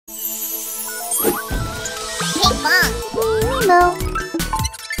mo.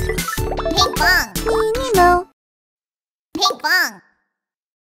 Pinkfong. Meeny mo. Pinkfong.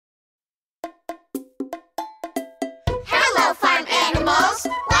 Hello, farm animals.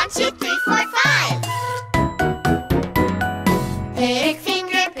 1, 2, 3, 4, 5. Pig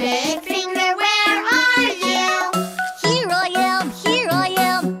finger, where are you? Here I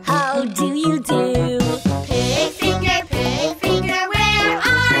am, how do you do? Pig finger, where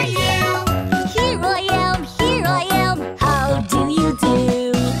are you? Here I am, how do you do?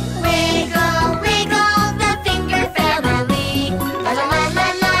 Wiggle, wiggle, the finger family. La la la la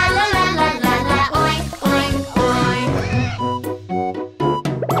la la la la la la. Oink, oink, oink.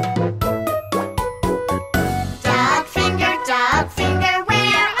 Dog finger,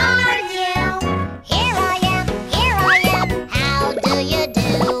 where are you? Here I am, how do you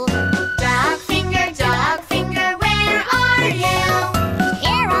do? Dog finger, where are you?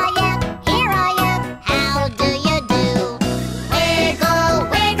 Here I am, how do you do? Wiggle,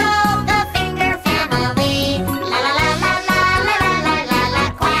 wiggle, the finger family. La la la la la la la la la la.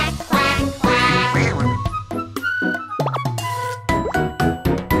 Quack, quack, quack.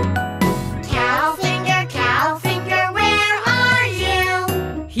 Cow finger, where are you?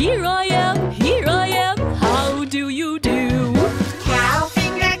 Here I am, how do you do? Cow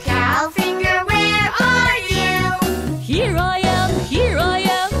finger, where are you? Here I am,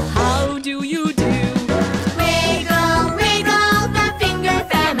 how do you do? Wiggle, wiggle, the finger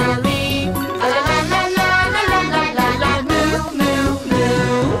family. La la la la la la la la la. Moo, moo,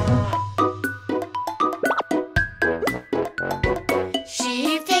 moo.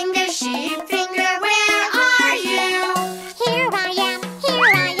 Sheep finger, where are you? Here I am,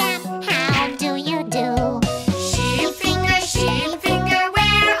 how do you do? Sheep finger,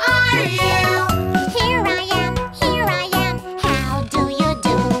 where are you? Here I am, how do you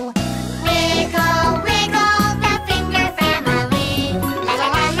do? Wiggle, wiggle, the finger family. La la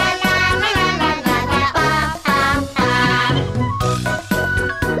la la la la la la la la. Up, up, up.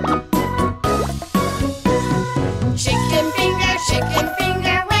 Chicken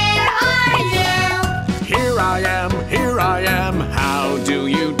finger, where are you? Here I am, how do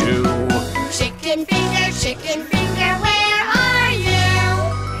you do? Chicken finger, where are you?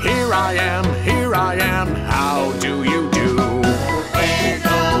 Here I am, how do you do?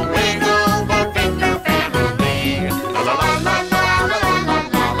 Wiggle, wiggle, the finger family. La la la la la la la la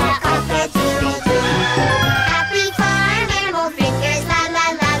la la. Cock-a-doodle-doo. Happy farm animal fingers, la la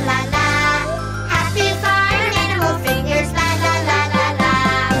la la la. Happy farm animal fingers, la la la la la.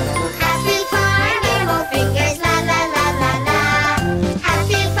 Happy farm animal fingers, la la la la la.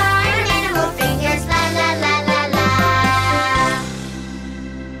 Happy farm animal fingers, la la la la la.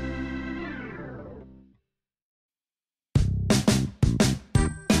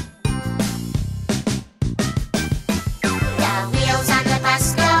 The wheels on the bus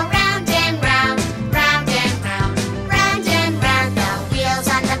go round and round, round and round, round and round. The wheels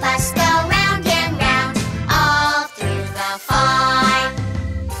on the bus go round and round, all through the farm.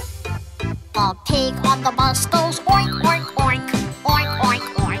 The pig on the bus goes oink, oink, oink, oink, oink,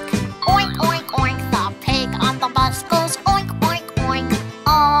 oink, oink, oink, oink. The pig on the bus goes oink, oink, oink,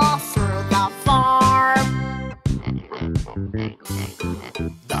 all through the farm.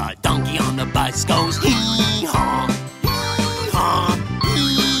 The donkey on the bus goes hee-haw, hee-haw,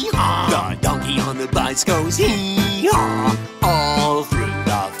 hee-haw. The donkey on the bus goes hee-haw, all through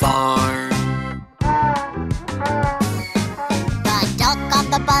the farm. The duck on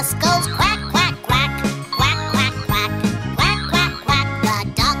the bus goes quack, quack, quack, quack, quack, quack, quack, quack, quack. The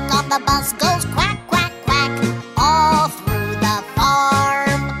duck on the bus goes quack, quack, quack, all through the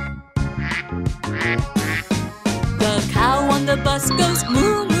farm. The cow on the bus goes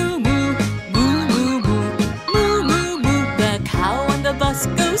moo, moo, moo, moo, moo, moo, moo, moo, moo. The cow on the bus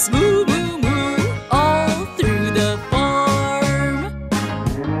goes moo, moo, moo, all through the farm.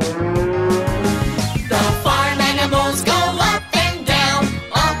 The farm animals go up and down,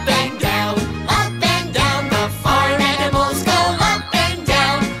 up and down, up and down. The farm animals go up and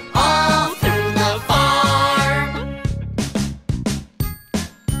down, all through the farm.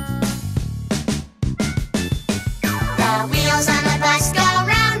 The wheels on the bus go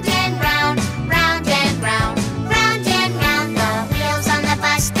round and round, round and round, round and round. The wheels on the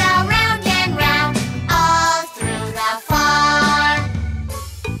bus go round and round, all through the farm.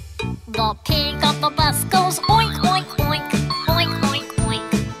 The pig on the bus goes oink, oink, oink, oink, oink, oink,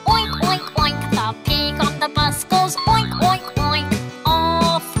 oink, oink, oink. The pig on the bus goes oink, oink, oink,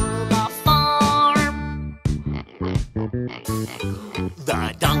 all through the farm.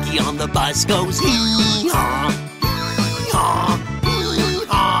 The donkey on the bus goes hee-haw, hee-haw,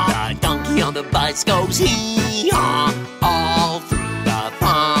 hee-haw. The donkey on the bus goes hee-haw, all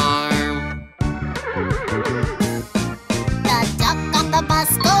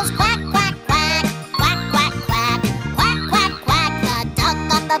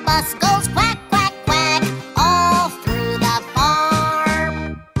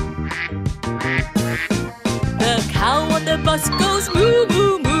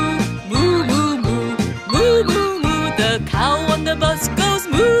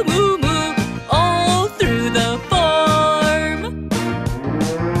goes moo, moo, moo, all through the farm.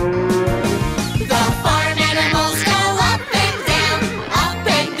 The farm animals go up and down, up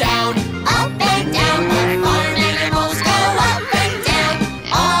and down, up and down. The farm animals go up and down,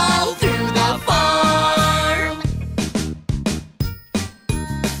 all through the farm.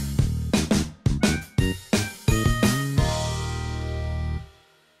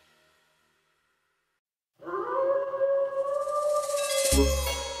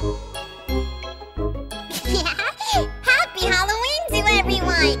 Happy Halloween to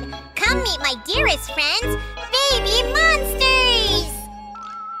everyone! Come meet my dearest friends, baby monsters!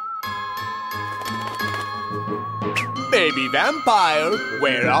 Baby vampire,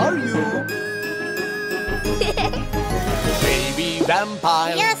 where are you? Baby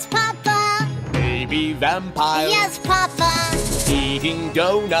vampire, Yes, Papa! baby vampire. Yes, Papa! Eating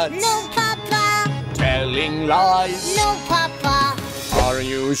donuts, No, Papa! telling lies. No, Papa! Are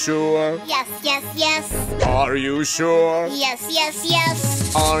you sure? Yes, yes, yes! Are you sure? Yes, yes,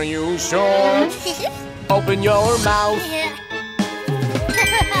 yes! Are you sure? Open your mouth.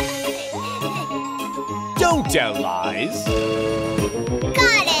 Don't tell lies.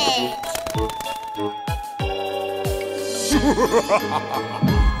 Got it!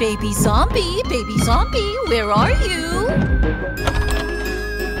 Baby zombie, where are you?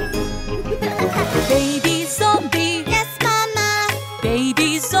 Baby zombie, Yes, Mama!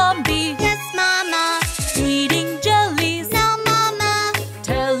 baby zombie, Yes, Mama! eating jellies, No, Mama!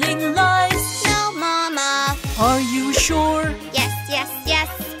 telling lies. No, Mama! Are you sure? Yes, yes, yes!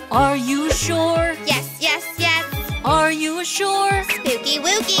 Are you sure? Yes, yes, yes! Are you sure? Spooky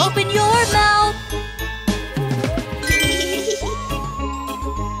wookie! Open your mouth.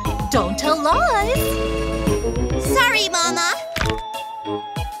 Don't tell lies. Sorry, Mama!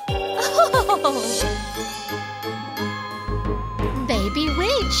 Baby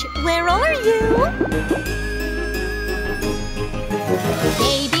witch, where are you?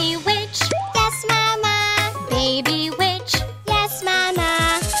 Baby witch! Yes, Mama! Baby witch, Yes,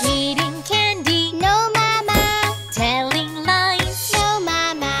 Mama! eating candy, No, Mama! telling lies. No,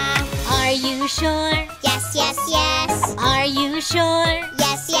 Mama! Are you sure? Yes, yes, yes! Are you sure?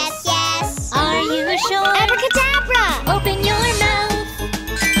 Yes, yes, yes! Are you sure? Abracadabra! Open your mouth.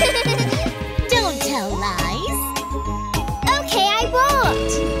 Don't tell lies. Okay, I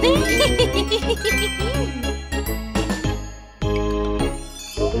won't!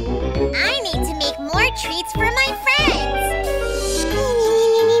 I need to make more treats for my friends!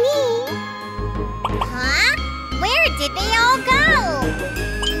 Huh? Where did they all go?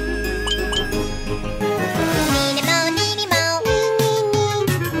 Needy-mo, needy-mo.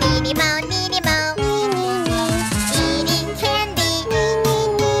 Needy-mo, needy-mo. Eating candy.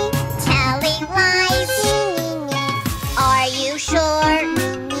 Telling lies. Are you sure?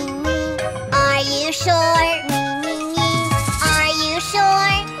 Are you sure? Are you sure?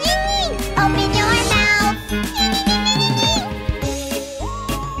 Open your mouth.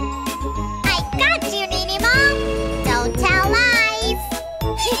 I got you, Needy-mo. Don't tell lies.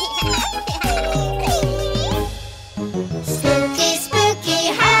 Spooky, spooky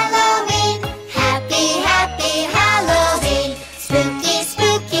Halloween. Happy, happy Halloween. Spooky,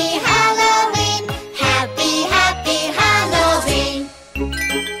 spooky Halloween. Happy, happy Halloween.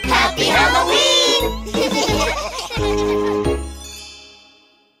 Happy Halloween!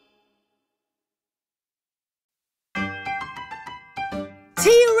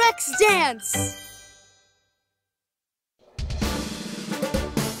 T-Rex dance.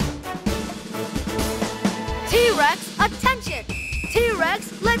 T-Rex, attention!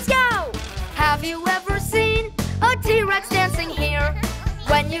 T-Rex, let's go! Have you ever seen a T-Rex dancing here?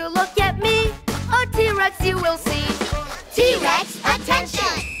 When you look at me, a T-Rex you will see. T-Rex,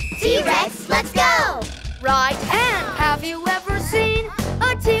 attention! T-Rex, let's go! Right hand, have you ever seen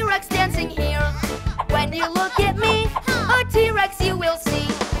a T-Rex dancing here? When you look at me, a T-Rex you will see.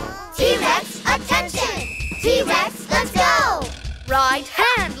 T-Rex, attention! T-Rex, let's go! Right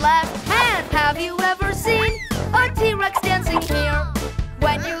hand, left hand, have you ever seen a T-Rex dancing here?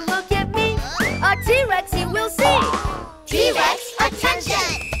 When you look at me, a T-Rex you will see. T-Rex,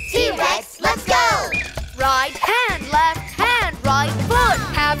 attention! T-Rex, let's go! Right hand, left hand, right foot.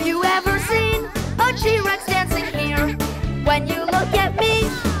 Have you ever seen a T-Rex dancing here? When you look at me,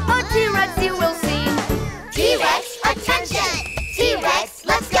 a T-Rex you will see. T-Rex, attention! T-Rex,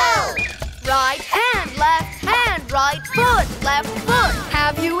 let's go! Right hand, right foot, left foot.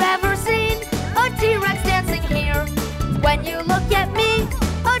 Have you ever seen a T-Rex dancing here? When you look at me,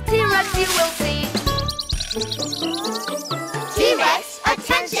 a T-Rex you will see. T-Rex,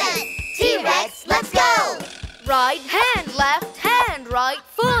 attention! T-Rex, let's go! Right hand, right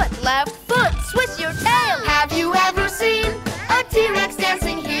foot, left foot, switch your tail. Have you ever seen a T-Rex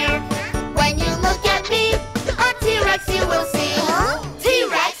dancing here? When you look at me, a T-Rex you will see.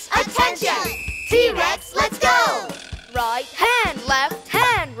 T-Rex, attention! T-Rex, let's go! Right hand,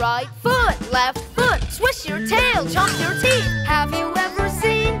 right foot, left foot, swish your tail, chomp your teeth. Have you ever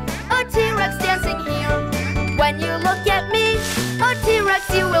seen a T-Rex dancing here? When you look at me, a T-Rex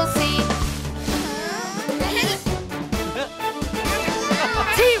you will see.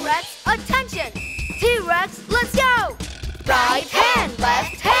 T-Rex, attention! T-Rex, let's go! Right hand,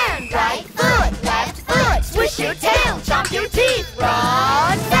 right foot, swish your tail, chomp your teeth,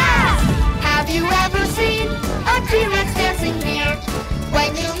 run fast! Have you ever seen a T-Rex dancing here?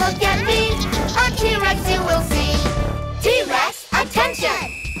 When you look at me, a T-Rex you will see. T-Rex, attention!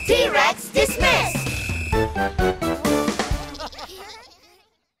 T-Rex, dismiss!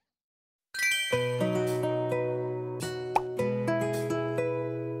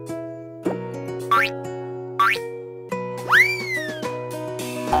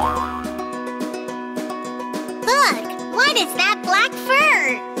 Look, what is that black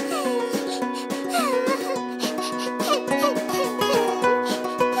fur?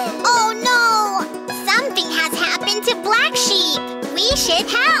 Oh no! Something has happened to Black Sheep. We should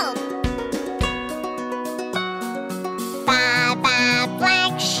help. Baa Baa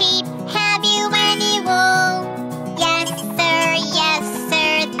Black Sheep, have you any wool? Yes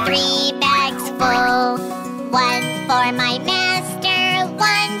sir, 3 bags full. 1 for my master,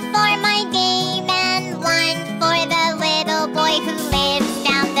 1 for my dame, and 1 for the little boy who lives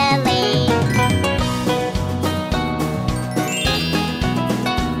down the lane.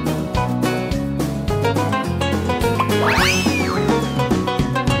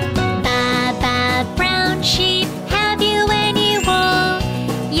 Baa Baa Brown Sheep, have you any wool?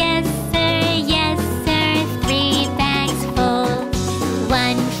 Yes sir, 3 bags full.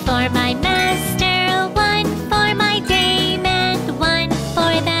 1 for my master, 1 for my dame, and 1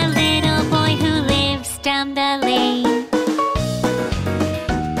 for the little boy who lives down the lane.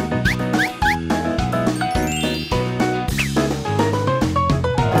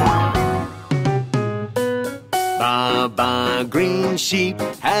 Baa Baa Green Sheep,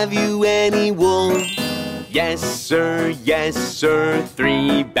 have you any wool? Yes sir,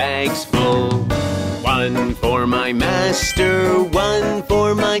 3 bags full. 1 for my master, 1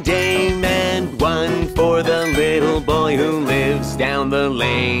 for my dame, and 1 for the little boy who lives down the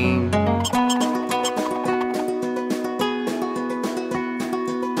lane.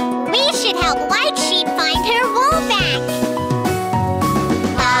 We should help White Sheep find her wool back.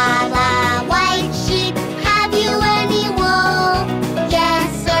 Baa Baa White Sheep, have you any wool? Yes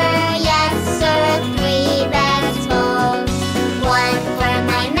sir, 3 bags full. 1 for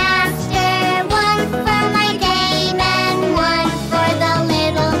my master, 1 for my dame, and 1 for the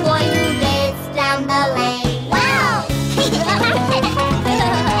little boy who lives down the lane. Wow!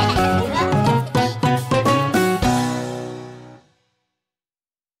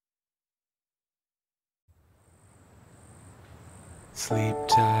 Sleep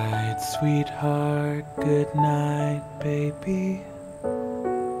tight, sweetheart, good night, baby.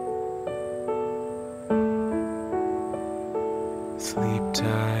 Sleep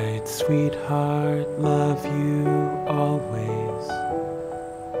tight, sweetheart, love you always.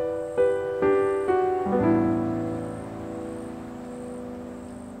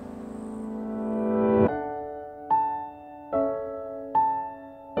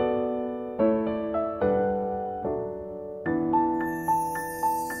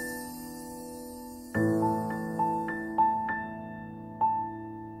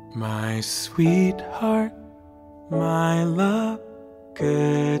 My sweetheart, my love,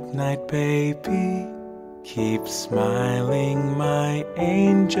 good night, baby. Keep smiling, my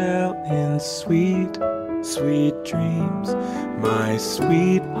angel, in sweet, sweet dreams. My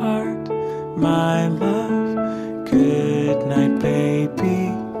sweetheart, my love, good night,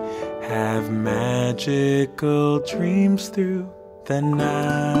 baby. Have magical dreams through the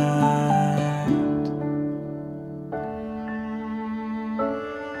night.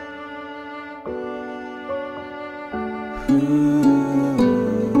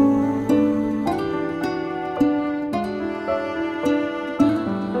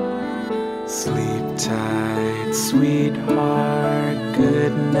 Sleep tight, sweetheart,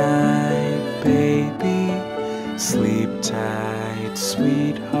 good night, baby. Sleep tight,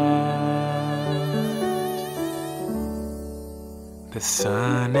 sweetheart. The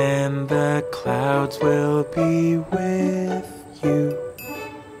sun and the clouds will be with you.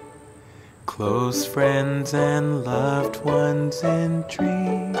 Close friends and loved ones in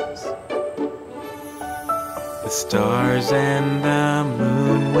dreams. The stars and the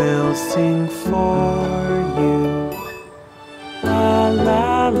moon will sing for you. La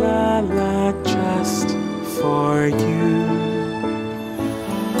la la la, just for you.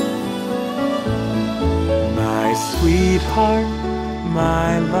 My sweetheart,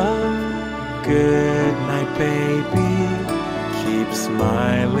 my love, good night, baby. Keep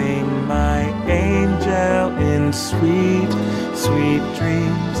smiling, my angel, in sweet, sweet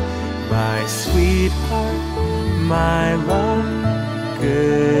dreams. My sweetheart, my love,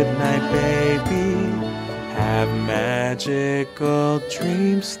 good night, baby. Have magical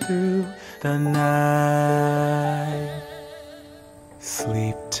dreams through the night.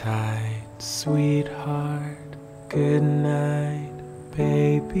 Sleep tight, sweetheart, good night,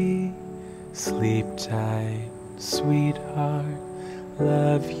 baby. Sleep tight, sweetheart,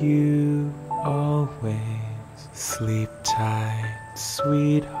 love you always. Sleep tight,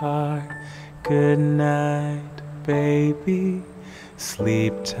 sweetheart, good night, baby.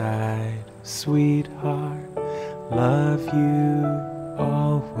 Sleep tight, sweetheart, love you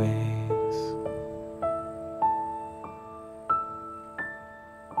always.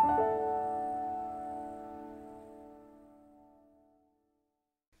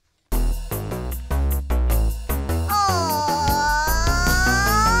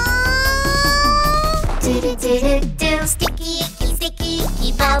 Do sticky icky sticky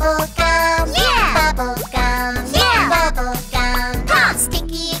icky bubble gum. Yeah! Bubble gum. Yeah! Bubble gum. Pop!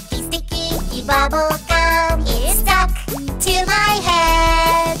 Sticky icky bubble gum. It's stuck to my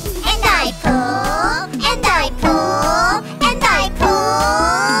head. And I pull, and I pull, and I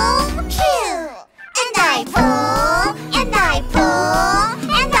pull. Phew! And I pull, and I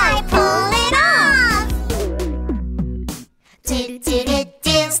pull, and I pull it off.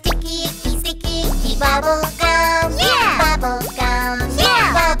 Do sticky icky bubble gum. Yeah! Bubble gum.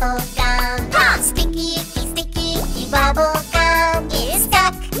 Yeah! Bubble gum. Pop! Sticky icky bubble gum. It's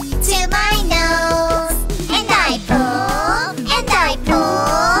stuck to my nose. And I pull, and I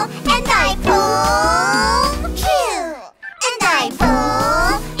pull, and I pull. Phew! And I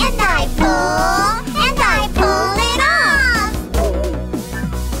pull, and I pull, and I pull it off.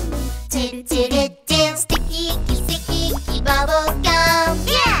 Do sticky icky bubble gum.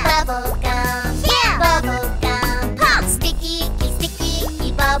 Yeah! Bubble gum. Yeah! Bubble gum. Pop! Sticky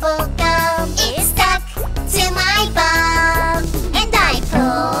icky bubble gum. It's stuck to my bum. And I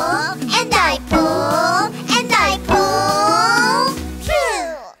pull, and I pull, and I pull.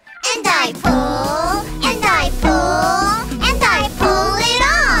 Phew! And I pull, and I pull, and I pull it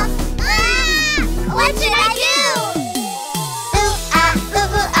off. What should I do? Ooh ah,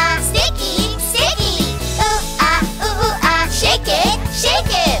 sticky, sticky. Ooh ah, shake it, shake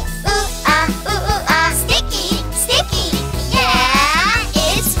it. Ooh ah, sticky, sticky. Yeah,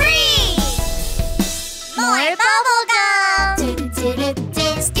 it's free. More bubble gum.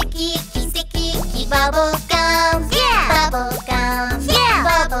 Sticky, sticky bubble gum. Yeah. Bubble gum. Yeah.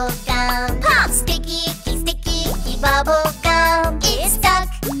 Bubble gum. Pop. Sticky, sticky bubble gum. It's stuck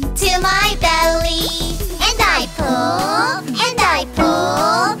to my belly. And I pull, and I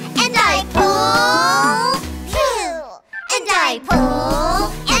pull, and I pull. Phew. And I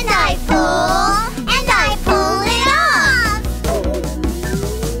pull, and I pull, and I pull it off.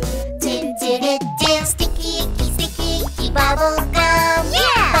 Sticky bubble gum.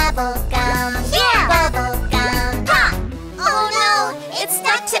 Yeah. Bubble gum. Yeah. Bubble gum. Pop. Oh no, it's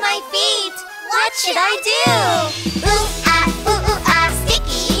stuck to my feet. What should I do? Ooh ah,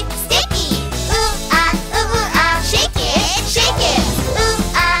 sticky, sticky. Ooh ah, shake it, shake it. Ooh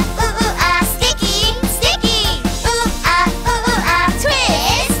ah, sticky, sticky. Ooh ah,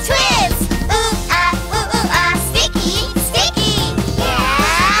 twist, twist. Ooh ah, sticky, sticky.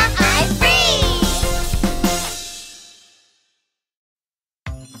 Yeah, I'm free.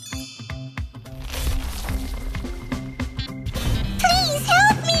 Please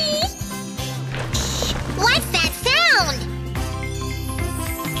help me! What's that sound?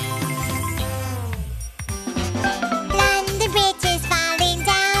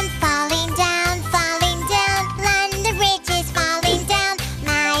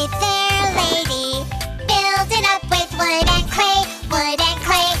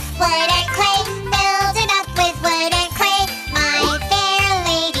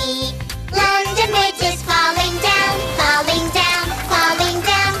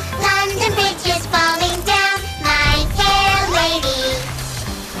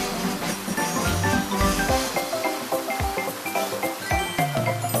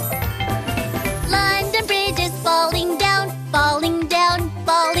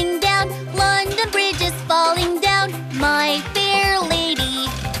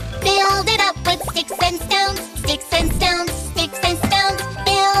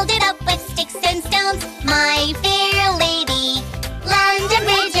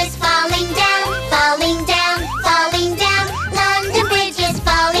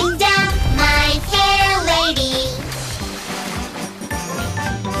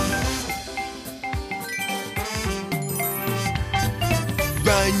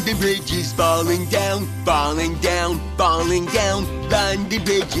 London Bridge is falling down, falling down, falling down. London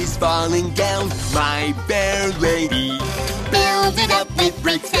Bridge is falling down, my fair lady. Build it up with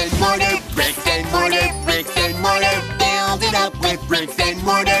bricks and mortar, bricks and mortar, bricks and mortar. Build it up with bricks and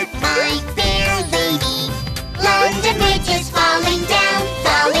mortar, my fair lady. London Bridge is falling down,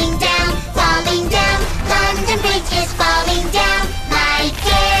 falling down, falling down. London Bridge is falling down, my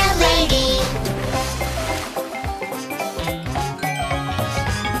fair lady.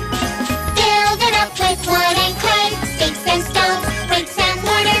 Build it up with wood and clay, sticks and stones, bricks and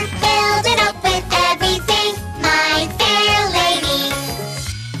mortar. Build it up with everything, my fair lady.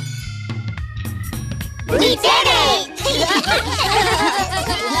 We did it!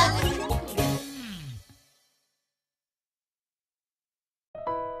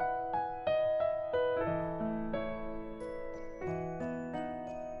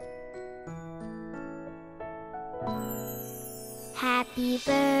 Happy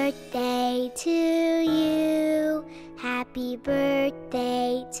birthday to you. Happy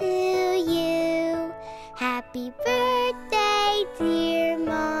birthday to you. Happy birthday, dear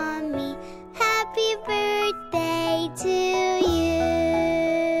Mommy. Happy birthday to you.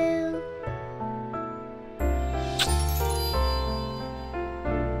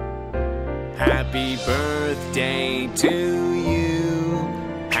 Happy birthday to you.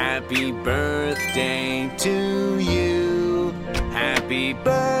 Happy birthday to you. Happy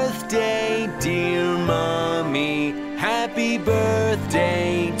birthday, dear Mommy. Happy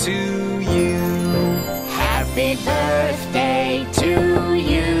birthday to you. Happy birthday to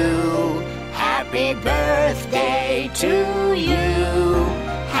you. Happy birthday to you.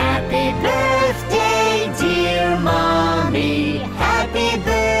 Happy birthday, dear Mommy. Happy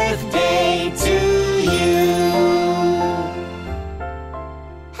birthday to you.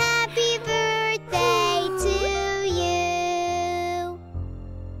 Happy birthday to you.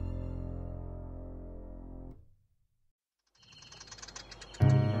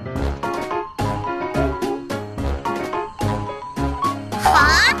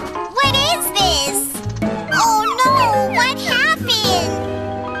 Huh? What is this? Oh no, what happened?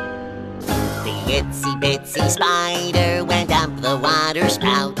 The itsy bitsy spider went up the water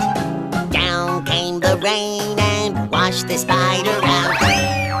spout. Down came the rain and washed the spider out.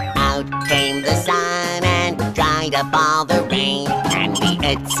 Out came the sun and dried up all the rain. And the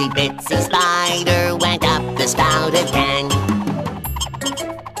itsy bitsy spider went up the spout again.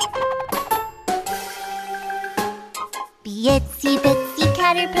 The itsy bitsy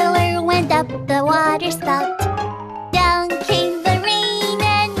caterpillar went up the water spout. Down came the rain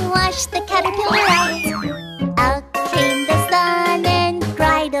and washed the caterpillar out. Out came the sun and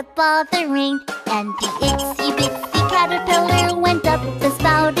dried up all the rain. And the itsy bitsy caterpillar went up the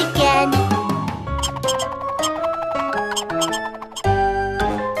spout again.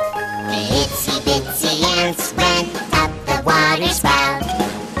 The itsy bitsy ants went up the water spout.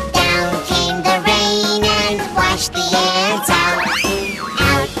 Down came the rain and washed the ants out.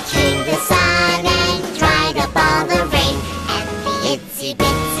 Out came the sun and dried up all the rain. And the itsy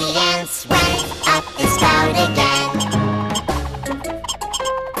bitsy ants went up the spout again.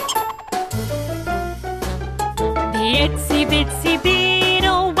 The itsy bitsy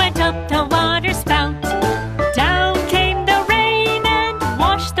beetle went up the water spout. Down came the rain and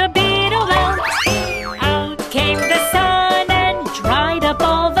washed the beetle out. Out came the sun and dried up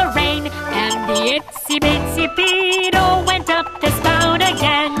all the rain. And the itsy bitsy beetle went up the spout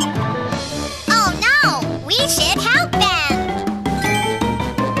again. Oh no, we should help them.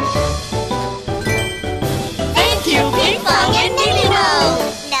 Thank you, Pinkfong and Hohoho.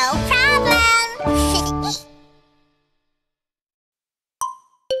 No problem.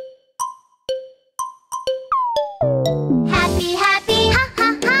 Happy, happy, ha ha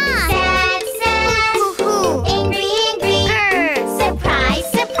ha. Sad, sad, hoo hoo. Angry, angry, surprise,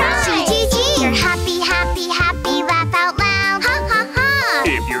 surprise. Gee, gee, gee. You're happy, happy, happy. Laugh out loud, ha ha ha.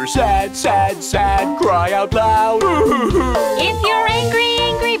 If you're sad, sad, sad, cry out loud. If you're angry,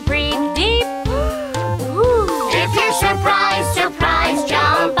 angry, breathe deep. If you're surprised, surprised,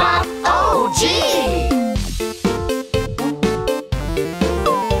 jump up, oh gee.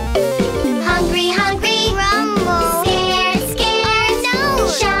 Hungry, hungry, rumble. Scared, scared, no.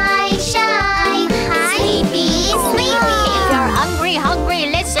 Shy, shy, sleepy, sleepy. If you're hungry, hungry,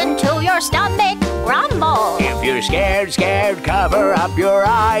 listen to your stomach rumble. If you're scared, scared, cover up your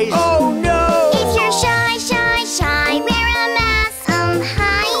eyes. Oh no! If you're shy, shy, shy, wear a mask,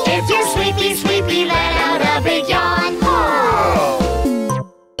 high. If you're sleepy, sleepy, let out a big yawn.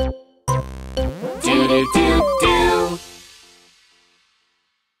 Do do do do.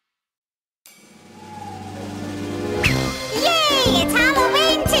 Yay, it's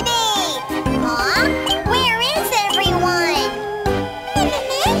Halloween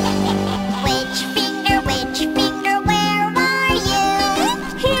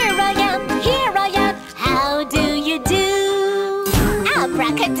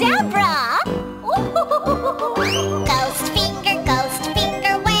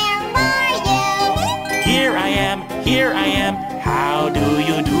how do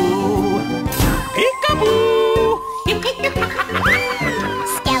you do? Peekaboo!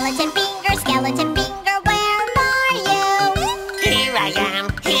 Skeleton finger, where are you? Here I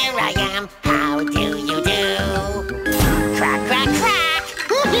am, how do you do? Crack, crack, crack!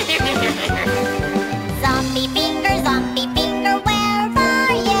 Zombie finger, where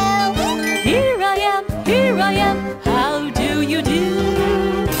are you? Here I am, how do you do?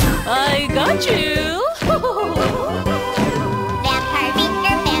 I got you!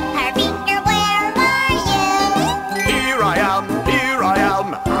 Vampire finger, where are you? Here I am,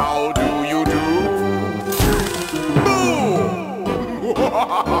 how do you do? Boom!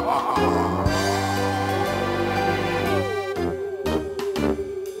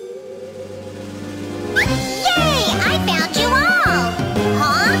 Yay! I found you all!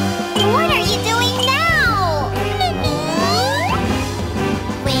 Huh? What are you doing now?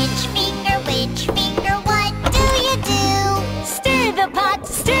 Which finger, what do you do? Stir the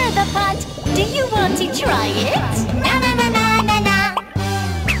pot! Do you want to try it? Na na na na na na.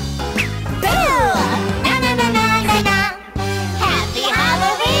 Boo! Na na na na na na. Happy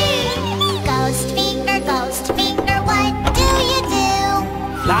Halloween! Ghost finger, what do you do?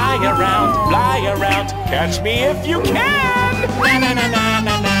 Fly around, catch me if you can! Na na na na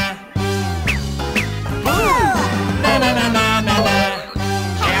na na. Boo! Na na na na na na.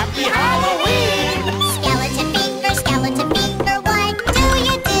 Happy Halloween! Skeleton finger, what do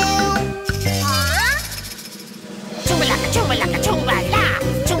you do? Huh? Chumbalaka, chumbalaka, chumbala!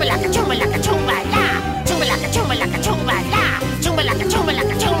 Chumbalaka, chumbalaka, chumbala! Chumbalaka, chumbalaka, chumbala! Chumbalaka,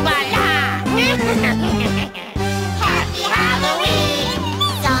 chumbalaka, chumbala! Happy Halloween!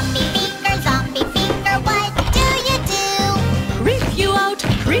 Zombie finger, what do you do?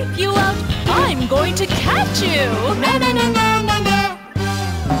 Creep you out, I'm going to catch you! Na na na na na na.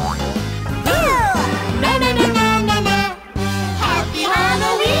 Boo! Na na na na na na. Happy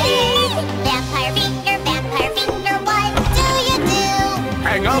Halloween! Vampire finger, what do you do?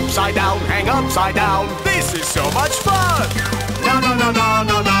 Hang upside down, this is so much fun! No, no, no, no,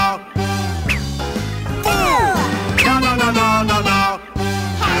 no, no! Boo! No, no, no, no, no, no!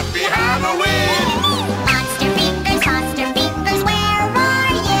 Happy Halloween! Monster fingers, where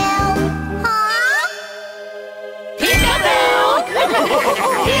are you? Huh? Peekaboo!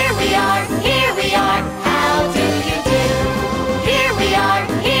 Here we are, how do you do? Here we are,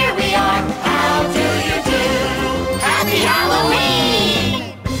 how do you do? Happy Halloween!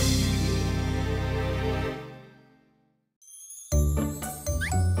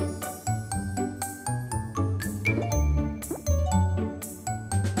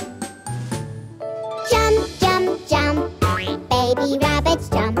 Jump, baby rabbits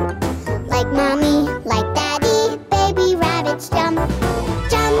jump. Like mommy, like daddy, baby rabbits jump.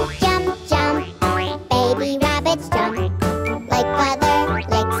 Jump, baby rabbits jump. Like brother,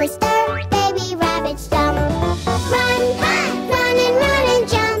 like sister, baby rabbits jump. Run and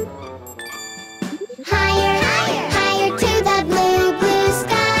jump. Higher to the blue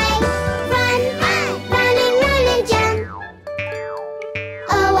sky. Run and jump.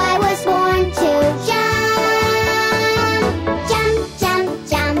 Oh, I was born to jump.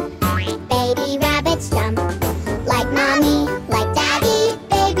 Jump, baby rabbits jump. Like mommy, like daddy,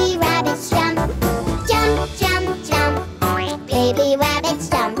 baby rabbits jump. Jump, baby rabbits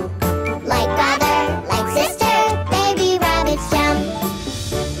jump. Like brother, like sister, baby rabbits jump.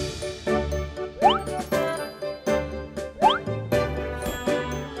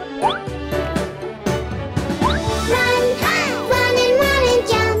 Run and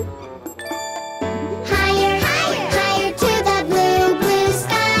jump. Higher to the blue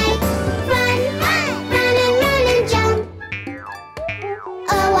sky. Run and jump.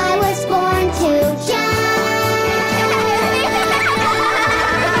 Oh, I was born to jump.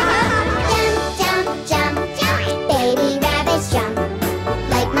 Jump, baby rabbits jump.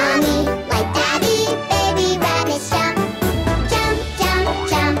 Like mommy, like daddy, baby rabbits jump. Jump,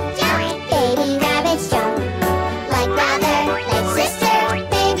 baby rabbits jump. Like brother, like sister,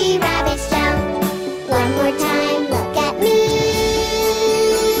 baby rabbits jump. One more time, look at me.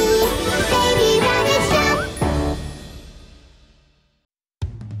 Baby rabbits jump.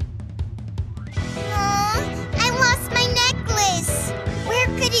 I lost my necklace. Where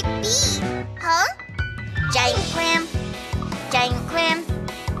could it be? Huh? Giant clam,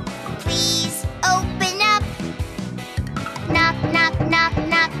 please open up. Knock,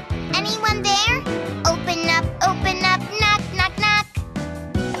 knock. Anyone there? Open up, knock.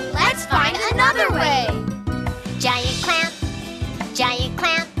 Let's find another way. Giant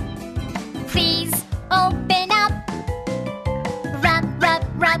clam, please open up.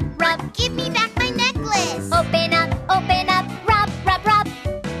 Rub. Give me back my necklace. Open up, rub.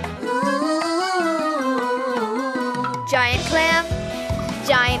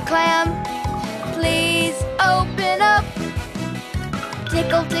 Giant clam, please open up.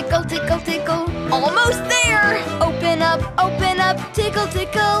 Tickle, tickle, tickle, tickle. Almost there! Open up, tickle,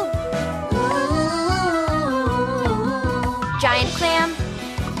 tickle. Giant clam,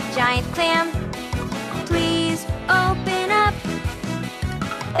 please open up.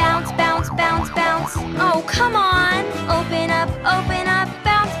 Bounce, bounce, bounce, bounce. Oh, come on! Open up,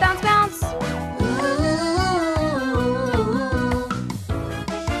 bounce, bounce, bounce.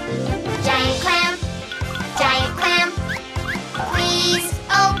 Giant clam, please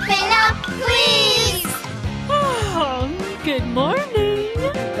open up, please. Oh, good morning.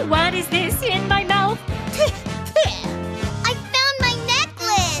 What is this in my mouth? I found my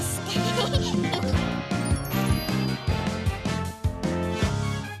necklace.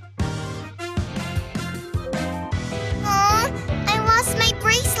 Aw, I lost my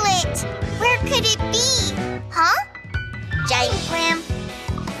bracelet. Where could it be? Huh?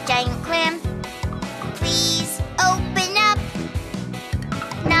 Giant clam, please open up.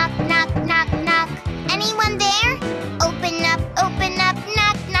 Knock, knock, knock, knock. Anyone there? Open up,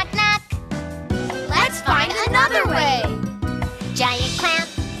 knock, knock, knock. Let's find another way.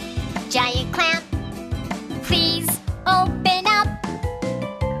 Giant clam, please open up.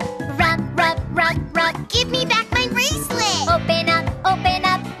 Rub, rub, rub, rub. Give me back my bracelet. Open up,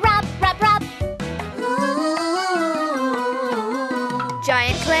 rub, rub, rub.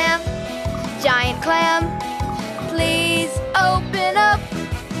 Giant clam, please open up.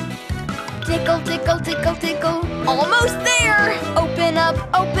 Tickle, tickle, tickle, tickle. Almost there! Open up,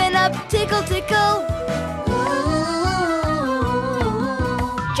 tickle, tickle.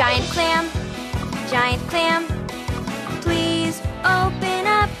 Giant clam, please open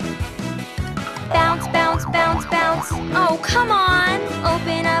up. Bounce, bounce, bounce, bounce. Oh, come on!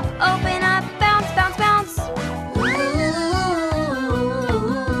 Open up, bounce, bounce, bounce.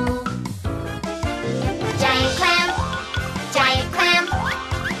 Giant clam,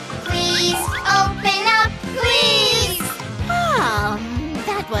 please open up, please. Oh,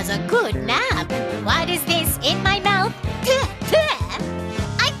 that was a good nap. What is this in my mouth?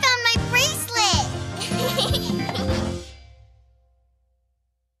 I found my bracelet.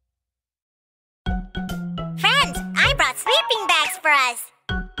 Friends, I brought sleeping bags for us.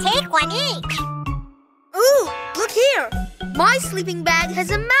 Take one each. Ooh, look here! My sleeping bag has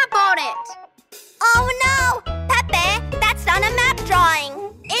a map on it. Oh no! Pepe, that's not a map drawing.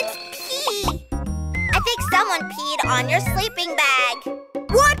 It's pee. I think someone peed on your sleeping bag.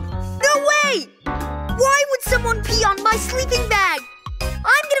 What? No way! Why would someone pee on my sleeping bag?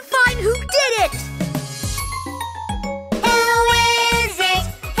 I'm gonna find who did it! Who is it?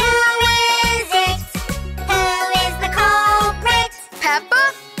 Who is it? Who is the culprit? Peppa?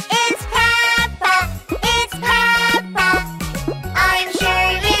 It's Peppa. It's Peppa. I'm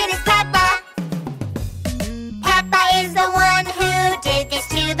sure it is Peppa. Peppa is the one who did this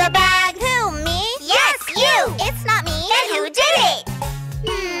to the bag. Who, me? Yes, you. It's not me. Then who did it?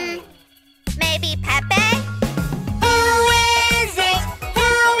 Maybe Pepe? Who is it?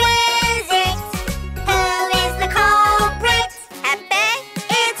 Who is it? Who is the culprit? Pepe?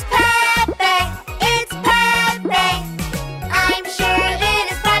 It's Pepe. It's Pepe. I'm sure it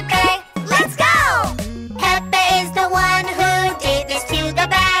is Pepe. Let's go! Pepe is the one who did this to the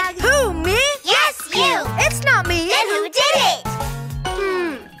bag. Who, me? Yes, you. It's not me. Then who did it?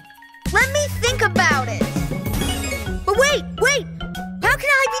 Let me think about it. But wait! How can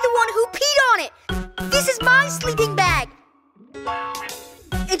I be the one who peed on it? This is my sleeping bag.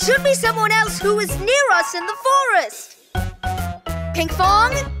 It should be someone else who is near us in the forest.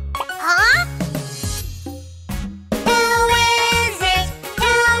 Pinkfong? Huh? Who is it?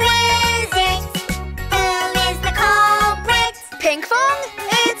 Who is it? Who is the culprit? Pinkfong?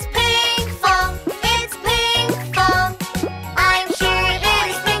 It's Pinkfong. It's Pinkfong. I'm sure it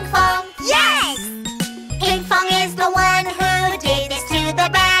is Pinkfong. Yes! Pinkfong is the one who did this to the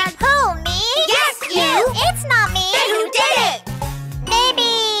bag. Who, me? Yes, you. It's not me. Then who did it? Maybe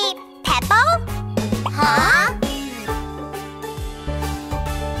Peppo? Huh?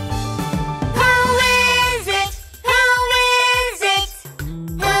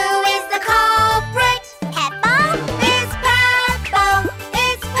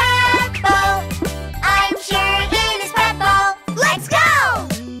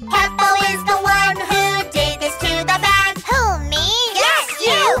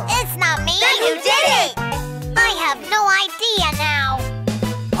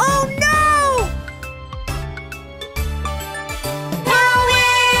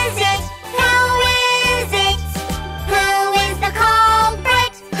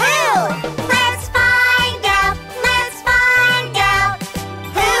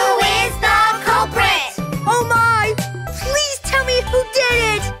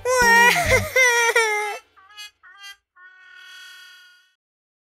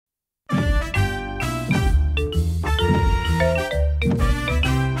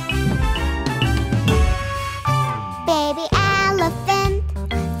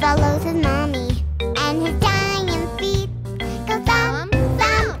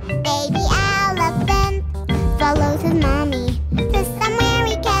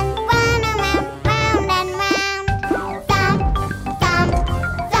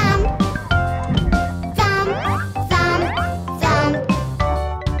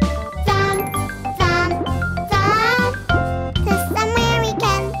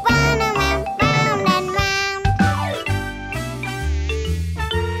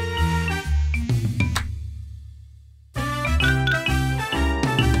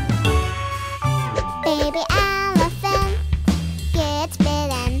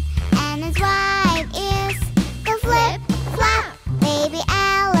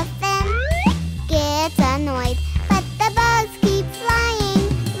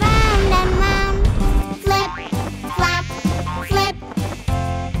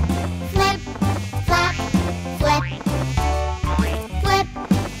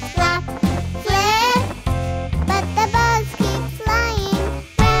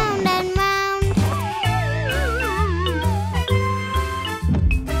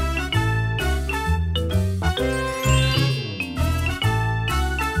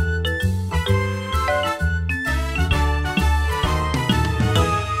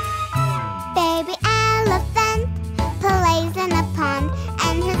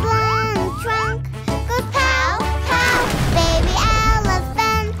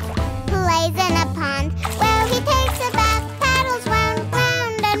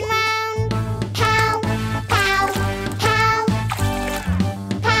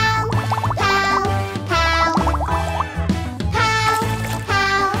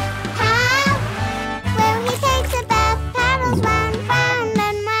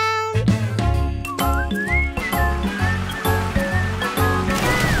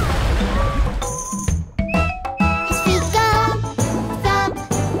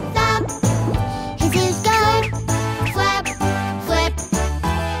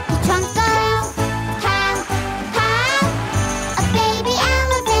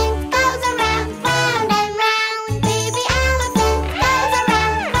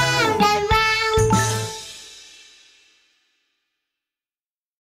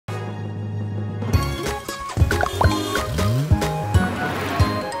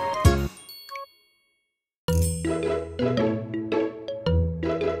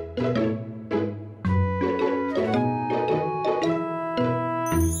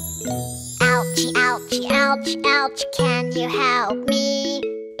 ouch, ouch, can you help me?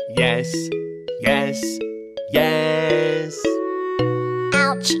 Yes, yes, yes.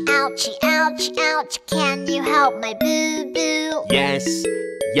 Ouch, ouchie, ouch, ouch, can you help my boo-boo? Yes,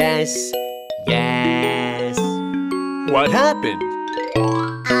 yes, yes. What happened?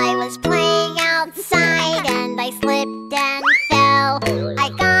 I was playing outside and I slipped and fell. I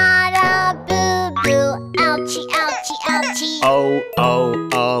got a boo-boo, ouchie, ouchie, ouchie. Oh, oh,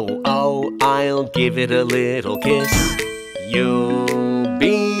 oh, oh, I'll give it a little kiss. You'll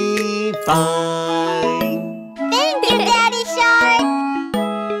be fine. Thank you, Daddy Shark.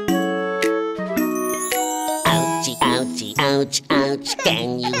 Ouchie, ouchie, ouch, ouch,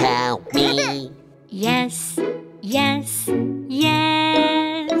 can you help me? Yes, yes,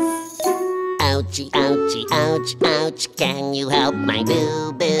 yes. Ouchie, ouchie, ouch, ouch, can you help my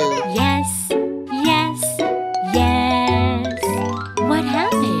boo-boo? Yes, yes, yes. What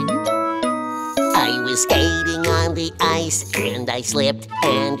happened? I was skating on the ice and I slipped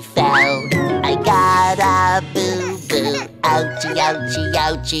and fell. I got a boo-boo, ouchie, ouchie,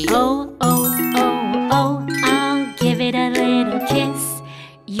 ouchie. Oh, oh, oh, oh, I'll give it a little kiss.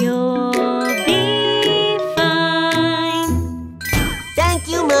 You'll be fine. Thank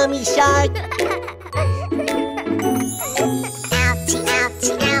you, Mommy Shark. Ouchie,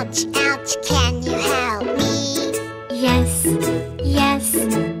 ouchie, ouch, ouch, can you help me? Yes, yes,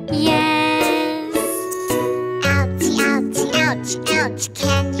 yes. Ouchie, ouchie, ouch, ouch,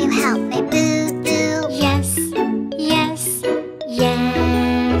 can you help my boo-boo? Yes, yes,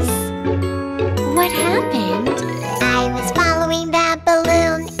 yes. What happened? I was following that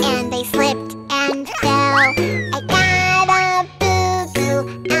balloon and I slipped and fell. I got a boo-boo,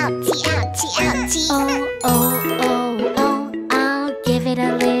 ouchie, ouchie, ouchie. Oh, oh, oh, oh, I'll give it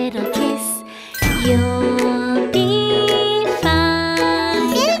a little kiss. You'll be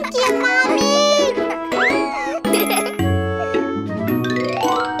fine. Thank you, Mommy.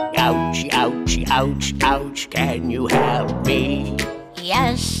 Ouchie, ouchie, ouch, ouch, can you help me?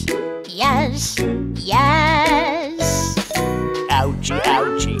 Yes, yes, yes. Ouchie,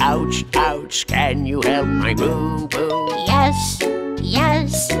 ouchie, ouch, ouch, can you help my boo-boo? Yes,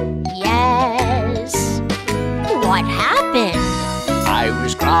 yes, yes. What happened? I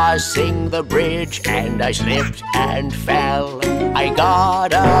was crossing the bridge and I slipped and fell. I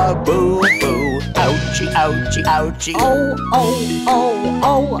got a boo-boo, ouchie, ouchie, ouchie. Oh, oh, oh,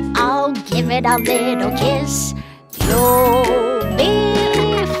 oh, I'll give it a little kiss. You'll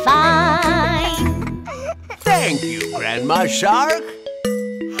be fine. Thank you, Grandma Shark.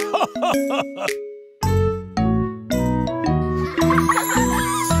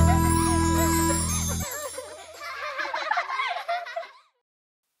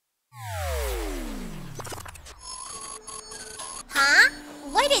 Huh?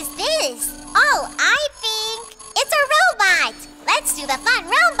 What is this? Oh, I think it's a robot. Let's do the fun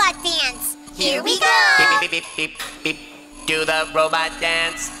robot dance. Here we go. Beep, beep, beep, beep, beep. Do the robot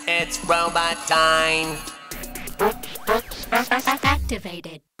dance. It's robot time.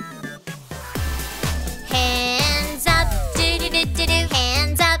 Activated. Hands up, do-do-do-do-do.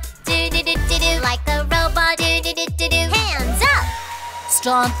 Hands up, do-do-do-do-do. Like a robot, do-do-do-do-do. Hands up.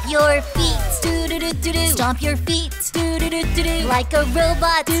 Stomp your feet. Do-do-do-do-do. Stomp your feet. Do-do-do-do-do. Like a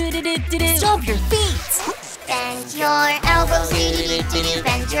robot. Do-do-do-do-do. Stomp your feet. Bend your elbows, do-do-do-do-do.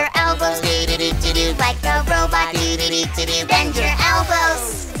 Bend your elbows, do-do-do-do-do. Like a robot, do-do-do-do-do. Bend your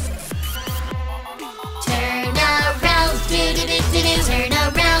elbows. Turn around, do-do-do-do-do. Turn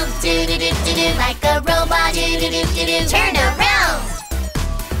around, do-do-do-do-do. Like a robot, do-do-do-do-do. Turn around.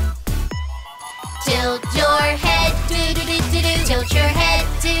 Tilt your head, do-do-do-do-do. Tilt your head,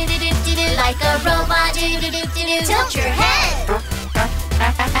 do-do-do-do-do. Like a robot, do-do-do-do-do. Tilt your head.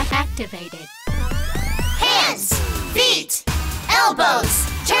 Activated. Hands, feet, elbows,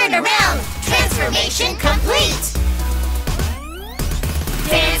 turn around, transformation complete.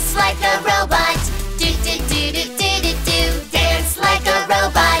 Dance like a robot, do-do-do-do-do-do-do. Dance like a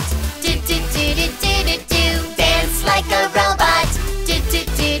robot, do-do-do-do-do-do. Dance like a robot,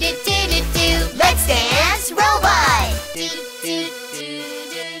 do-do-do-do-do-do. Let's dance, robot.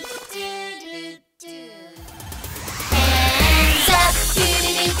 Hands up,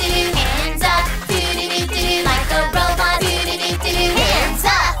 do-do-do-do-do. Hands up, do-do-do-do-do. Like a robot, do-do-do-do-do. Hands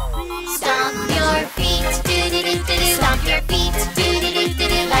up. Stomp your feet, do-do-do-do-do. Stomp your feet,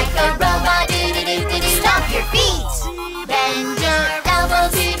 do-do-do-do-do. Like a robot, do-do-do-do-do. Stomp your feet. Bend your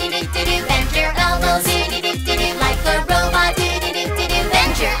elbows, do-do-do-do-do. Bend your elbows, do-do-do-do-do. Like a robot, do-do-do-do-do.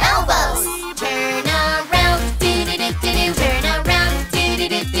 Bend your elbows. Turn around, do-do-do-do-do. Turn around,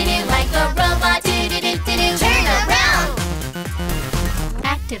 do-do-do-do-do. Like a robot, do-do-do-do-do. Turn around.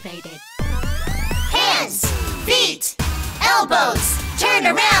 Activated. Hands, Feet, elbows, turn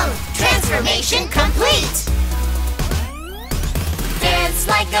around, transformation complete. Dance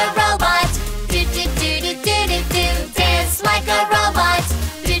like a robot, do do do do do do do. Dance like a robot,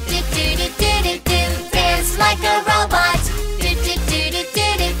 do do do do do do do. Dance like a robot, do do do do do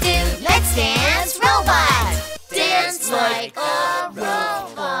do do. Let's dance, robot. Dance like a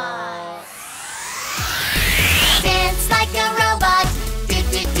robot. Dance like a robot, do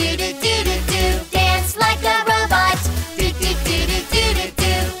do do do do do do. Dance like a robot, do do do do do do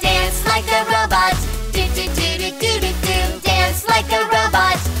do. Dance like a robot, do do do do do do do. Dance like a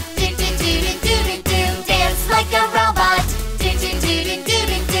robot, do do do do do do do. Dance like a robot, do do do do do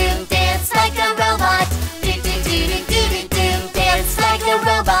do do. Dance like a robot, do do do do do do do. Dance like a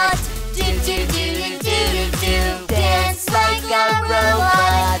robot, do do do do do do do. Dance like a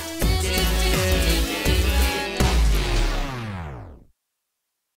robot.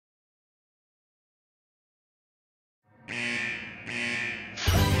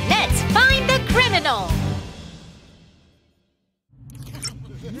 Let's find the criminal.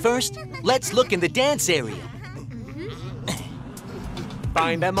 First, let's look in the dance area.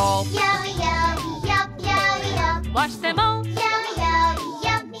 Find them all. Yo, yo, yo, yo, yo. Watch them all. Yo, yo,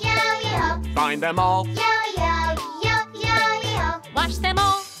 yo, yo, yo. Find them all. Yo, yo, yo, yo, yo. Watch them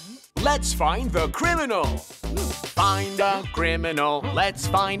all. Let's find the criminal. Find a criminal. Let's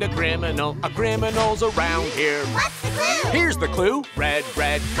find a criminal. A criminal's around here. What's the clue? Here's the clue. Red,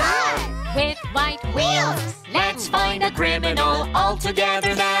 red car. With white wheels. Let's find a criminal all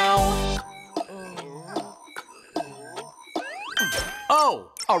together now.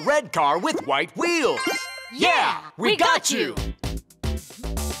 Oh, a red car with white wheels. Yeah, we got you.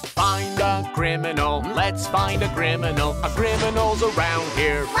 Find a criminal. Let's find a criminal. A criminal's around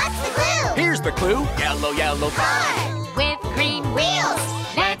here. What's the clue? Here's the clue. Yellow, yellow car. With green wheels.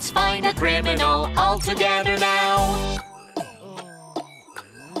 Let's find a criminal all together now.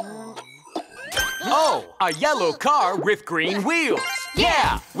 Oh, a yellow car with green wheels.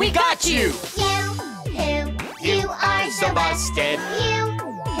 Yeah, we got you. You are So busted.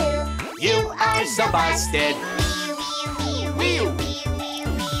 You are so busted.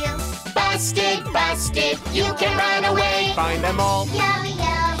 Busted, busted. You can run away. Find them all. Yo,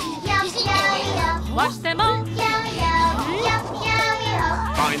 yo, yo, yo, yo. Watch them all. Yo, yo, yo, yo,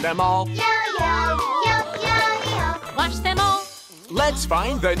 yo. Find them all. Yo, yo, yo, yo, yo. Watch them all. Let's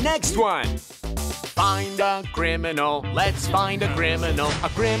find the next one. Find a criminal. Let's find a criminal. A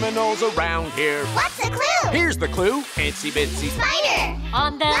criminal's around here. What's the clue? Here's the clue. Itsy bitsy. Spider.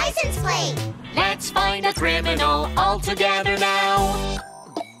 On the License plate. Let's find a criminal all together now.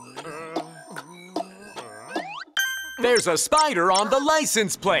 There's a spider on the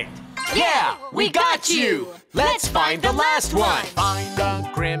license plate. Yeah, we got you. Let's find the last one. Find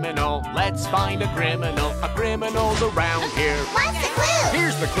a criminal. Let's find a criminal. A criminal's around here. What's the clue?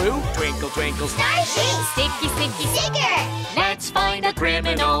 Here's the clue. Twinkle, twinkle, star. Starship. sticky, sticky, Sticker. Let's find a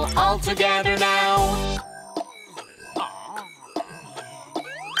criminal all together now.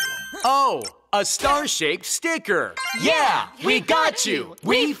 Oh, a star-shaped sticker. Yeah, we got you.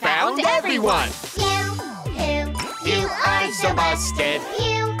 We found everyone. You are so busted.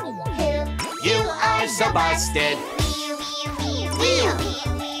 You are so busted.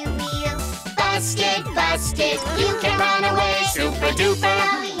 Busted, busted. You can run away. Super duper.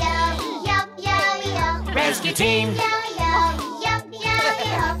 Rescue team.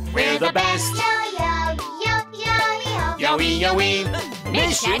 We're the best. Yoey, yoey.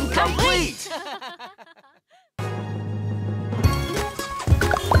 Mission complete.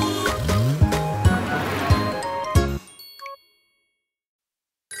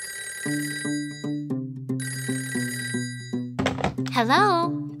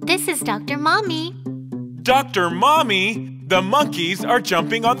 Hello, this is Dr. Mommy. Dr. Mommy, the monkeys are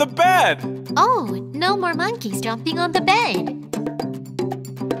jumping on the bed. Oh, no more monkeys jumping on the bed.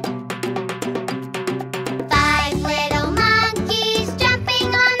 5 little monkeys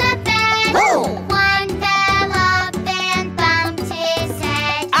jumping on the bed. One fell off and bumped his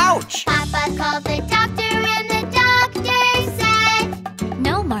head. Ouch! Papa called the doctor and the doctor said,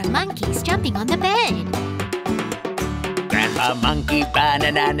 No more monkeys jumping on the bed. Grandpa monkey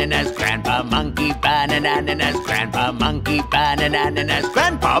banananas, Grandpa monkey banananas, Grandpa monkey banananas,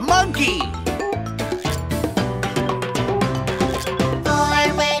 Grandpa monkey!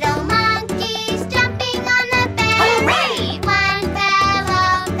 4 little monkeys jumping on the bed. Hooray! One fell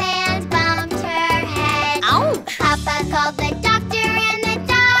off and bumped her head. Ouch! Papa called the doctor and the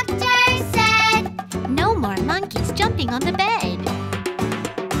doctor said, No more monkeys jumping on the bed.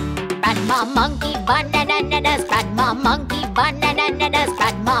 Grandma monkey bananas, Grandma monkey bananas, bananas.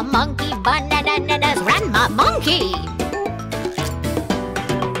 Grandma monkey, bananas. Grandma monkey.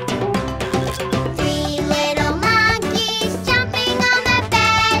 Three little monkeys jumping on the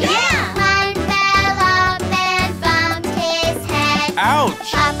bed. Yeah. One fell off and bumped his head.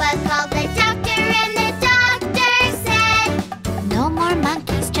 Ouch! Papa called the doctor and the doctor said, No more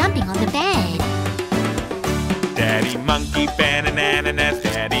monkeys jumping on the bed. Daddy monkey banananas,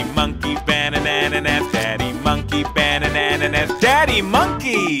 Daddy monkey banananas, Daddy monkey banananas, Daddy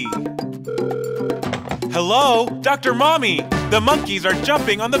monkey! Hello, Dr. Mommy! The monkeys are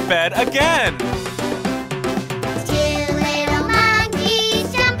jumping on the bed again! two little monkeys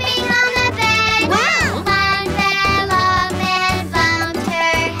jumping on the bed. Wow. One fell off and bumped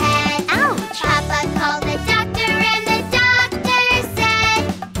her head. Ouch. Papa called the doctor and the doctor said,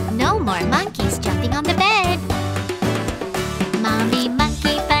 No more monkeys jumping on the bed. Mommy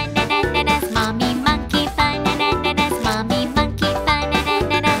monkey bananas, mommy monkey bananas, mommy monkey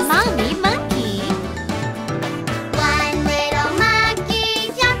bananas, mommy monkey. one little monkey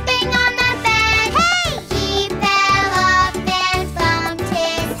jumping on the bed. Hey! He fell off and bumped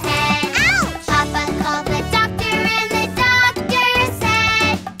his head. Ouch! Papa called the doctor and the doctor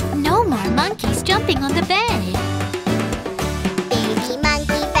said, No more monkeys jumping on the bed. baby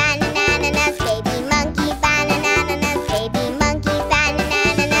monkey bananas, baby monkey bananas, baby monkey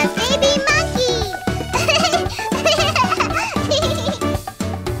bananas, baby monkey.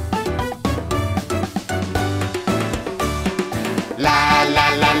 La la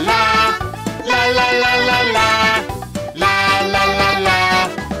la la, la la la la la, la la la la,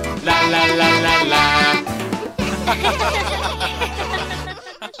 la la la la la.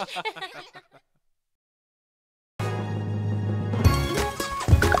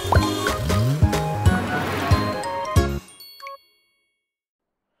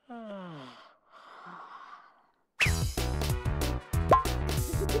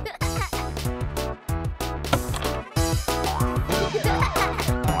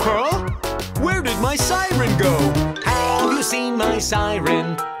 Huh? Where did my siren go? Have you seen my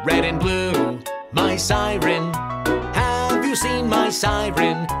siren? Red and blue, my siren. Have you seen my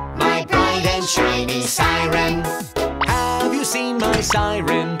siren? My bright and shiny siren. Have you seen my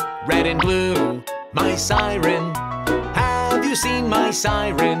siren? Red and blue, my siren. Have you seen my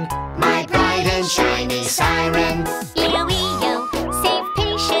siren? My bright and shiny siren. Leo, save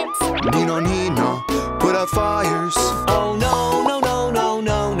patience. Nino, Nino, put out fires. Oh no, no, no, no,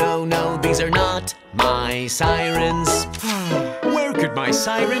 no, no, no, these are not my sirens. Where could my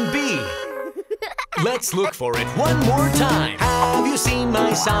siren be? Let's look for it one more time. Have you seen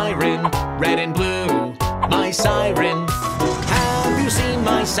my siren? Red and blue, my siren. Have you seen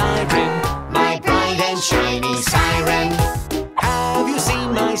my siren? My bright and shiny siren. Have you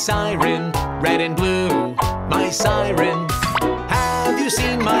seen my siren? Red and blue, my siren. Have you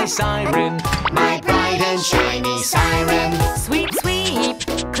seen my siren? My bright and shiny siren. Sweep, sweep,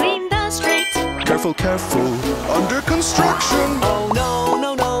 clean the street. Careful, careful, under construction. Oh no,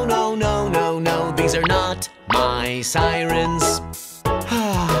 no, no, no, no, no, no, these are not my sirens.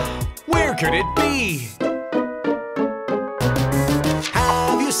 Where could it be?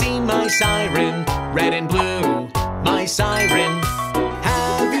 Have you seen my siren? Red and blue, my siren.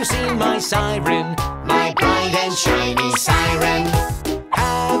 Have you seen my siren? My bright and shiny siren.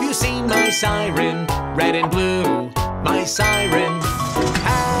 Have you seen my siren? Red and blue, my siren.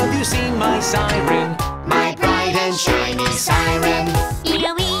 Have you seen my siren? My bright and shiny siren.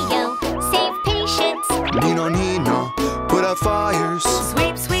 Leo, save patience. Nino, Nino, put out fires.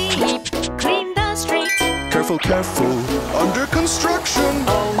 Sweep, sweep, clean the street. Careful, careful, under construction.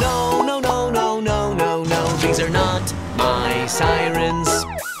 Oh no, no, no, no, no, no, no, these are not my sirens.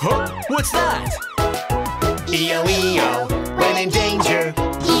 Huh? What's that? E-O-E-O, when in danger.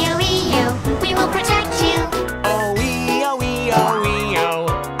 Leo, we will protect you. Oh, E-O, E-O, E-O,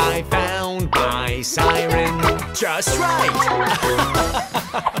 I found my siren. Just right.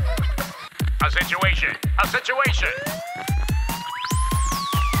 A situation! A situation!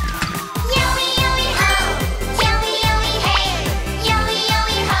 Yoey, yoey, ho! Yoey, yoey, hey! Yoey,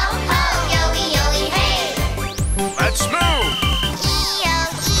 yoey, ho, ho! Yoey, yoey, hey! Let's move! E-O,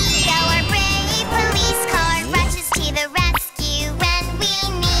 our brave police car rushes to the rescue when we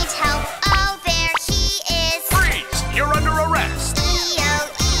need help. Oh, there he is. Freeze! You're under arrest! E-O,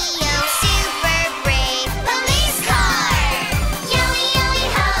 super brave police car. Yoey, yoey,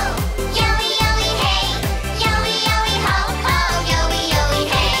 ho! Yoey, yoey, hey! Yoey, yoey, ho,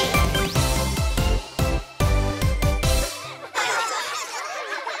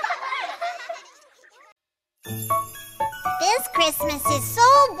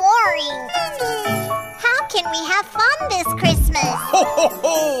 we have fun this Christmas. Ho, ho,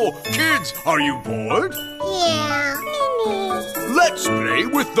 ho! Kids, are you bored? Yeah. Let's play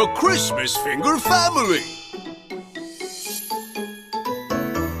with the Christmas Finger family.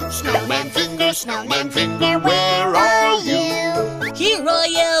 Snowman finger, where are you? Here I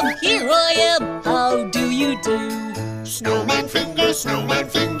am, how do you do? Snowman finger,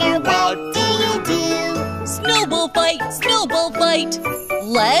 what do you do? Snowball fight,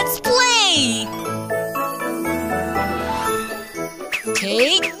 let's play!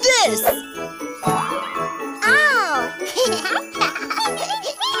 Take this! Oh!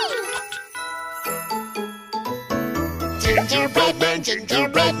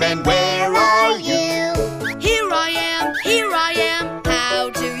 Gingerbread man, where are you? Here I am, how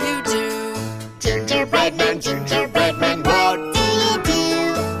do you do? Gingerbread man, what do you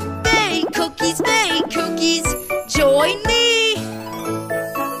do? Bake cookies, join me!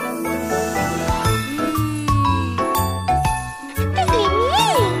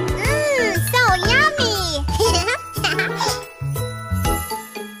 So yummy!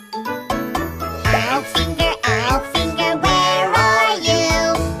 Our finger, where are you?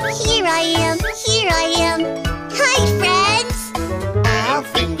 Here I am. Hi, friends! Our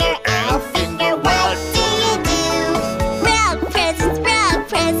finger, what do you do? Round presents,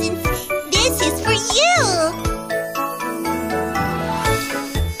 this is for you!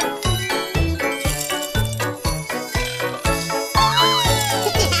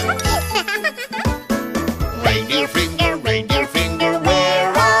 Reindeer finger, where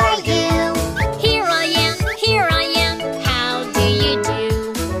are you? Here I am, how do you do?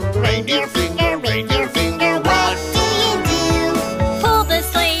 Reindeer finger, what do you do? Pull the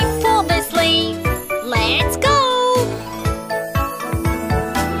sleigh, let's go!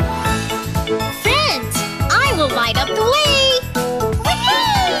 Friends, I will light up the way!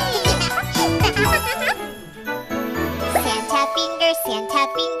 Santa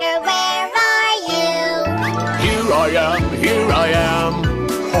finger, where are you? Here I am.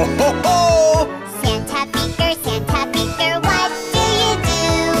 Ho, ho, ho! Santa finger, what do you do?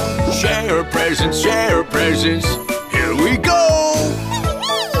 Share presents, here we go!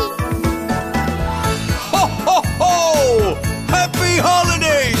 Ho, ho, ho! Happy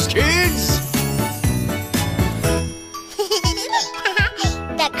holidays, kids!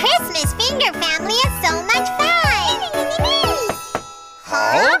 The Christmas Finger family is so much fun!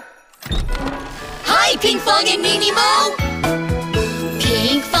 Huh? Hi, Pinkfong and Minnie Mo!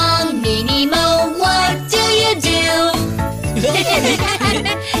 Pinkfong, Minnie Mo, what do you do?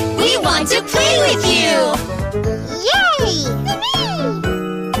 We want to play with you! Yay!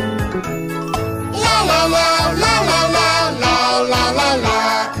 La la la la la la la la la la.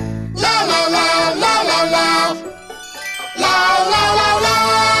 La la la la la la. La la la la.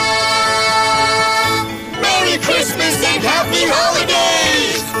 Merry Christmas and Happy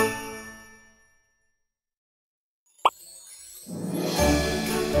Holidays!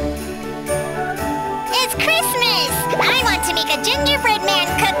 It's Christmas! I want to make a gingerbread man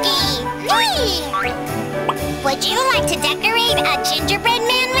cookie! Whee! Would you like to decorate a gingerbread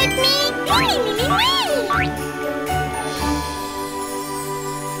man with me?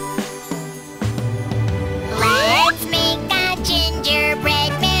 Let's make a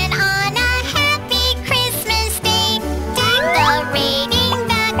gingerbread man on a happy Christmas day. Decorating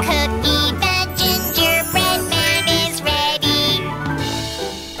the cookie, the gingerbread man is ready.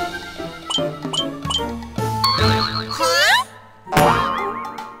 Huh?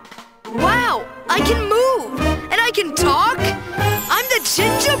 Wow, I can move and I can talk. I'm the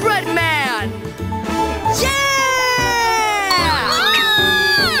Gingerbread Man. Yeah!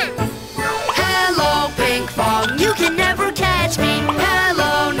 Hello, Pinkfong, you can never catch me.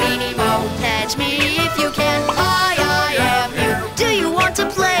 Hello, Minnie Mo, catch me if you can. I am you. Do you want to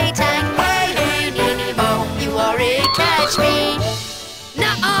play tag? Hey, hey, Minnie Mo, you are it. Catch me.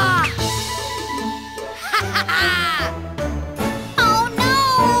 Nuh-uh. Ha ha ha! Oh no!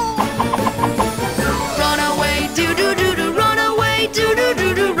 Run away, do-do-do-do, run away,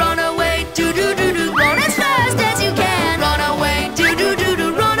 do-do-do-do, run away, do-do-do-do, run as fast as you can. Run away,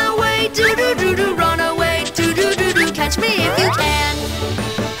 do-do-do-do, run away, do-do-do-do, run away, do-do-do-do, catch me if you can.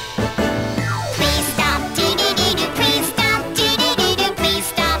 Please stop, do-do-do-do, please stop, do-do-do-do, please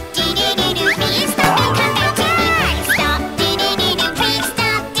stop, do-do-do-do, please stop and come back to me. Please stop, do-do-do-do, please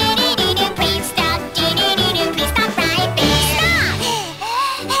stop, do-do-do-do, please stop, do-do-do-do, please stop right there.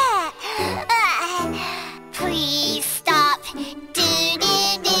 Stop! Please stop,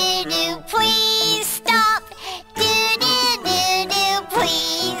 do-do-do.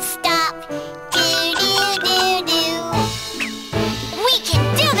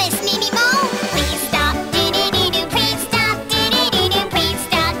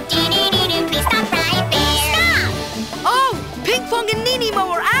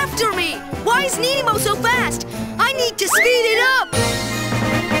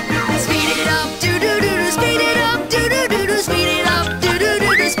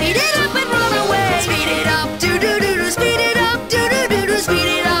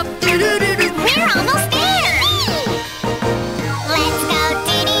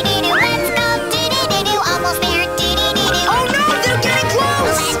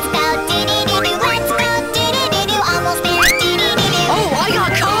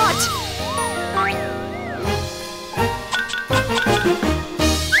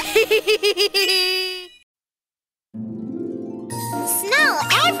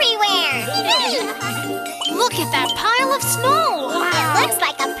 Look at that pile of snow! It looks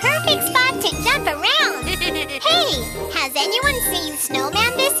like a perfect spot to jump around. Hey, has anyone seen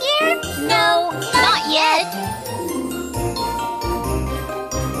Snowman this year? No, not yet.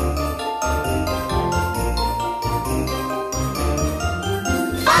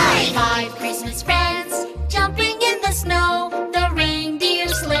 Five Christmas friends jumping in the snow. The reindeer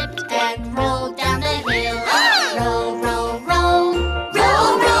slipped and rolled down the hill. Roll, roll, roll,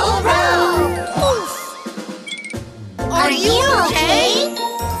 roll, roll, roll. Oof. Are you okay?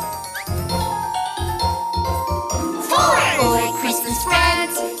 Four Christmas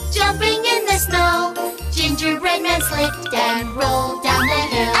friends jumping in the snow. Gingerbread Man slipped and rolled down the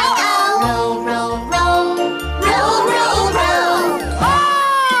hill. Roll, roll, roll, roll, roll, roll.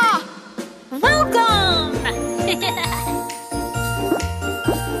 Welcome!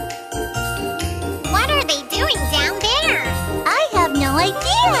 What are they doing down there? I have no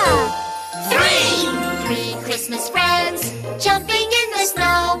idea. Three Christmas friends jumping in the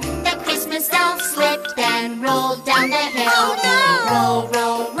snow. The Christmas elf slipped and rolled down the hill. Oh no! Roll,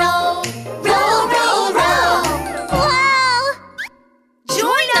 roll, roll, roll, roll, roll. Whoa!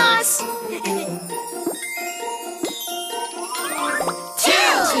 Join us!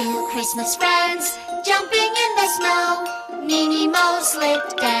 Two Christmas friends jumping in the snow. Nini Mo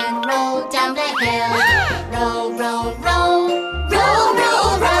slipped and rolled down the hill. Roll, roll, roll, roll,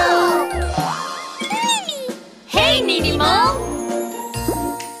 roll, roll. Hey, Nini Mo!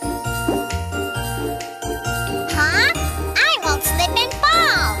 Huh? I won't slip and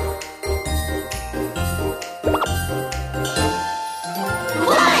fall.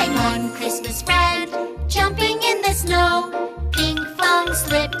 One Christmas friend jumping in the snow. Pinkfong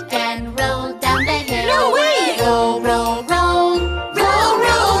slipped and rolled down the hill. No way! Roll, roll, roll, roll,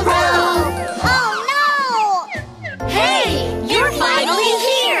 roll, roll. Oh no! Hey, you're finally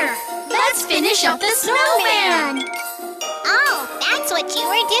here. Let's finish up the snowman. Oh, that's what you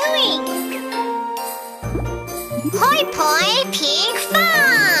were doing. Hoi poi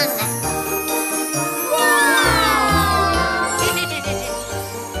Pinkfong!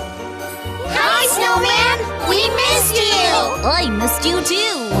 Hi, snowman. We missed you. I missed you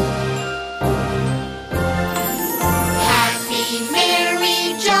too. Happy, merry,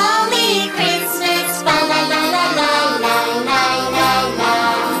 jolly Christmas. La la la la la la la la la.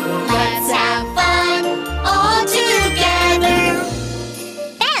 Let's have fun all together.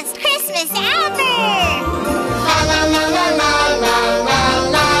 Best Christmas ever! La la la la la la la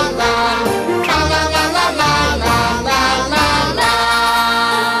la la. La la la la la la la la la.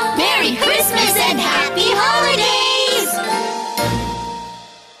 Merry Christmas and happy holidays.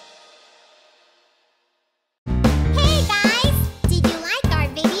 Hey guys! Did you like our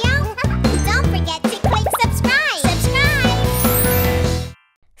video? Don't forget to click subscribe!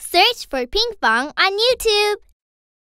 Search for Pinkfong on YouTube.